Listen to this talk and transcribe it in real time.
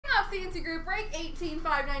CNC Group Break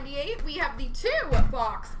 18598. We have the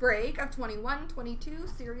 2-box break of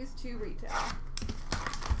 21-22 Series 2 Retail.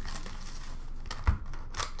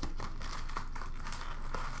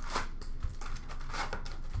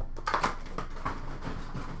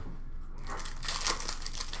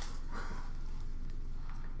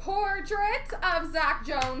 Portrait of Zach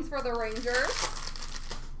Jones for the Rangers.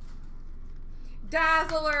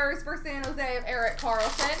 Dazzlers for San Jose of Erik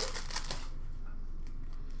Karlsson.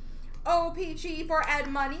 OPG for Ed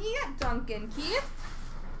Money, Duncan Keith.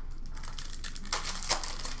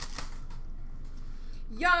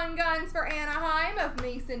 Young Guns for Anaheim of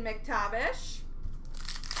Mason McTavish.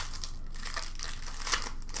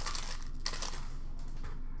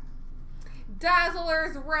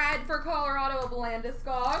 Dazzlers Red for Colorado of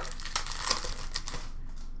Landeskog.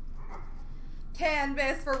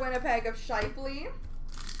 Canvas for Winnipeg of Scheifele.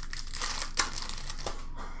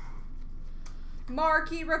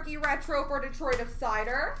 Marquee Rookie Retro for Detroit of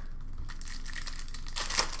Sider.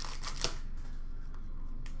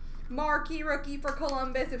 Marquee Rookie for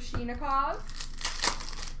Columbus of Shinikov.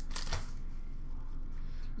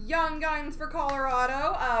 Young Guns for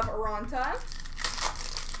Colorado of Aranta.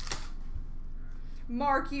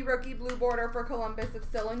 Marquee Rookie Blue Border for Columbus of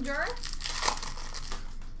Sillinger.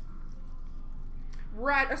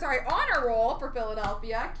 Honor Roll for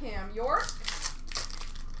Philadelphia, Cam York.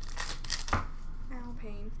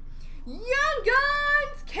 Pain. Young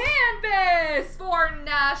Guns Canvas for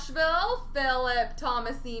Nashville, Philip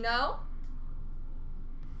Tomasino.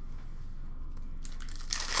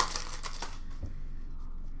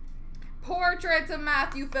 Portraits of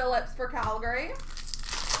Matthew Phillips for Calgary.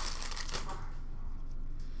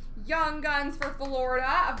 Young Guns for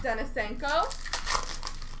Florida of Denisenko.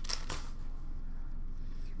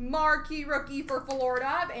 Marquee Rookie for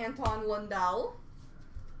Florida of Anton Lundell.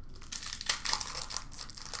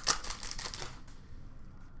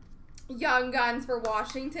 Young Guns for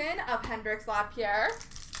Washington of Hendrix Lapierre.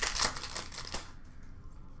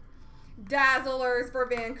 Dazzlers for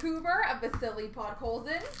Vancouver of Vasily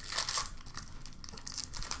Podkolzin.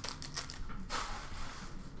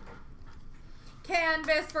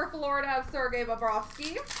 Canvas for Florida of Sergei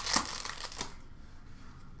Bobrovsky.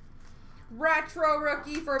 Retro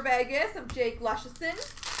Rookie for Vegas of Jake Leschyshyn.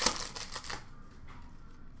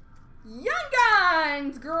 Young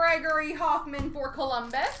Guns Gregory Hoffman for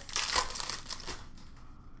Columbus.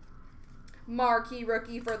 Marquee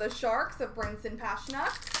Rookie for the Sharks of Brinson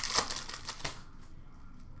Pasichnuk.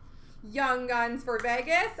 Young Guns for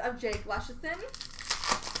Vegas of Jake Leschyshyn.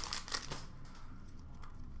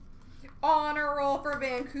 Honor Roll for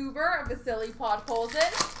Vancouver of Vasily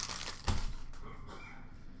Podkolzin.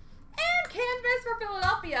 And Canvas for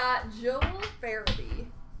Philadelphia, Joel Farabee.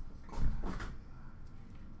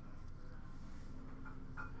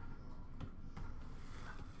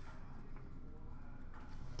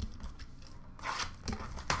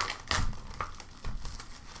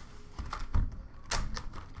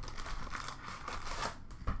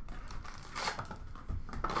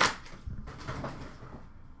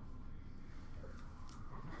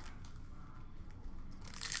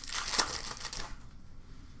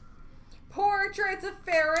 Portraits of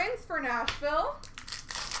Ferens for Nashville.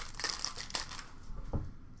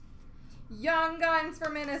 Young Guns for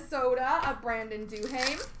Minnesota of Brandon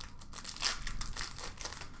Duhaime.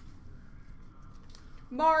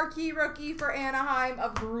 Marquee Rookie for Anaheim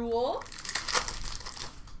of Gruel.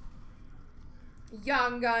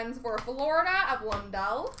 Young Guns for Florida of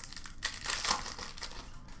Lundell.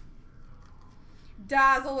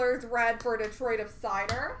 Dazzlers Red for Detroit of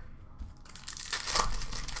Sider.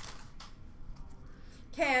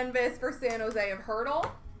 Canvas for San Jose of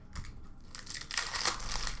Hurdle.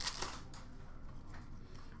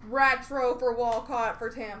 Retro for Walcott for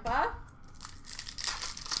Tampa.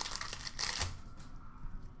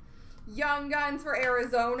 Young Guns for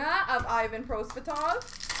Arizona of Ivan Prosvetov.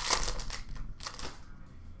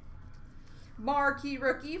 Marquee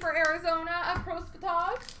Rookie for Arizona of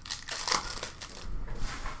Prosvetov.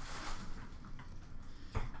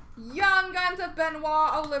 Young Guns of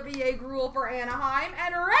Benoit Olivier Gruel for Anaheim.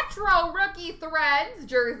 And Retro Rookie Threads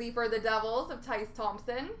jersey for the Devils of Tice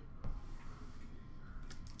Thompson.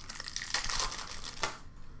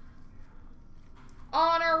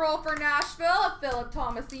 Honor Roll for Nashville of Philip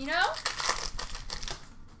Tomasino.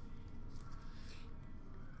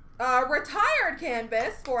 Retired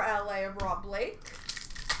Canvas for LA of Rob Blake.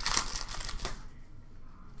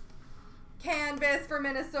 Canvas for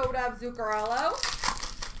Minnesota of Zuccarello.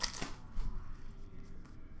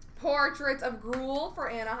 Portraits of Gruel for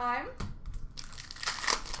Anaheim.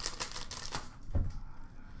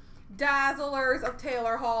 Dazzlers of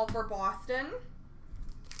Taylor Hall for Boston.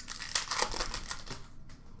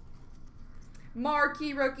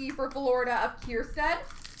 Marquee rookie for Florida of Kierstead.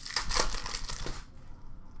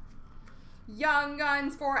 Young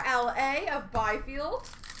Guns for LA of Byfield.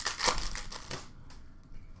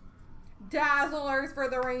 Dazzlers for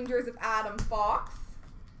the Rangers of Adam Fox.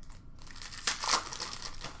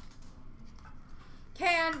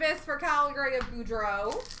 Canvas for Calgary of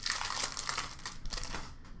Boudreau.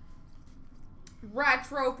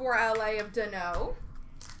 Retro for LA of Deneau.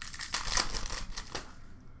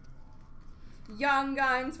 Young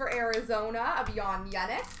Guns for Arizona of Jan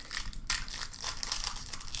Yannick.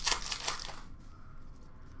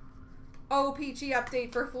 OPG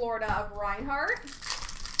update for Florida of Reinhardt.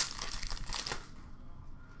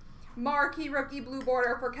 Marquee rookie blue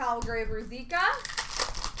border for Calgary of Ruzicka.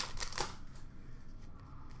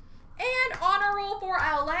 And honor roll for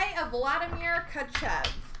LA of Vladimir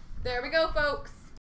Tkachev. There we go, folks.